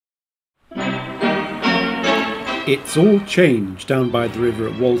It's all changed down by the river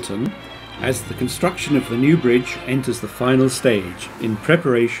at Walton as the construction of the new bridge enters the final stage in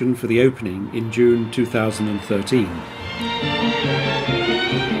preparation for the opening in June 2013.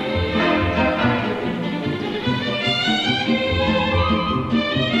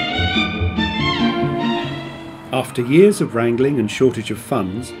 After years of wrangling and shortage of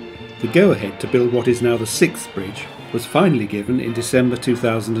funds, the go-ahead to build what is now the 6th bridge was finally given in December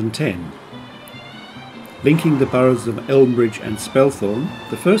 2010. Linking the boroughs of Elmbridge and Spelthorne,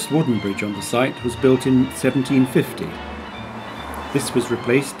 the first wooden bridge on the site was built in 1750. This was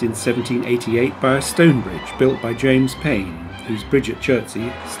replaced in 1788 by a stone bridge built by James Payne, whose bridge at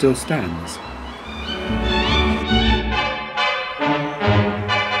Chertsey still stands.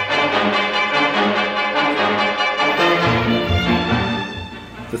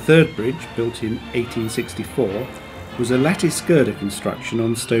 The third bridge, built in 1864, was a lattice girder construction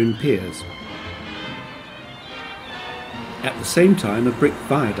on stone piers. At the same time, a brick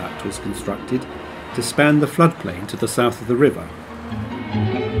viaduct was constructed to span the floodplain to the south of the river.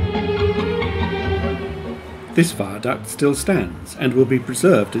 This viaduct still stands and will be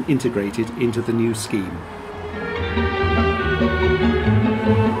preserved and integrated into the new scheme.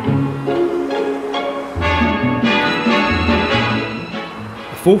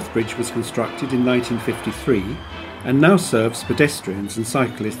 A fourth bridge was constructed in 1953 and now serves pedestrians and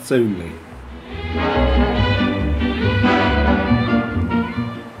cyclists only.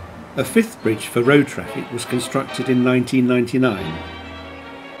 A fifth bridge for road traffic was constructed in 1999.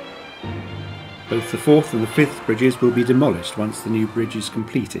 Both the fourth and the fifth bridges will be demolished once the new bridge is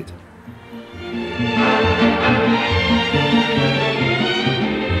completed.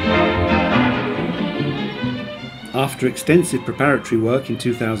 After extensive preparatory work in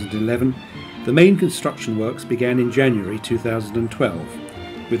 2011, the main construction works began in January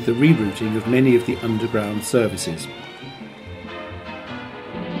 2012, with the rerouting of many of the underground services.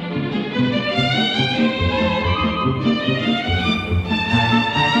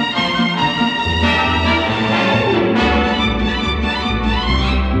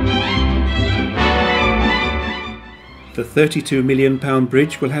 The £32 million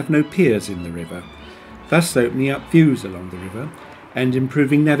bridge will have no piers in the river, thus opening up views along the river and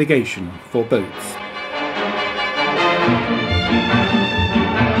improving navigation for boats.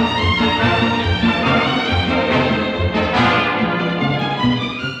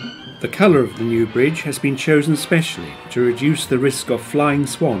 The colour of the new bridge has been chosen specially to reduce the risk of flying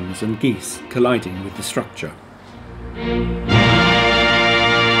swans and geese colliding with the structure.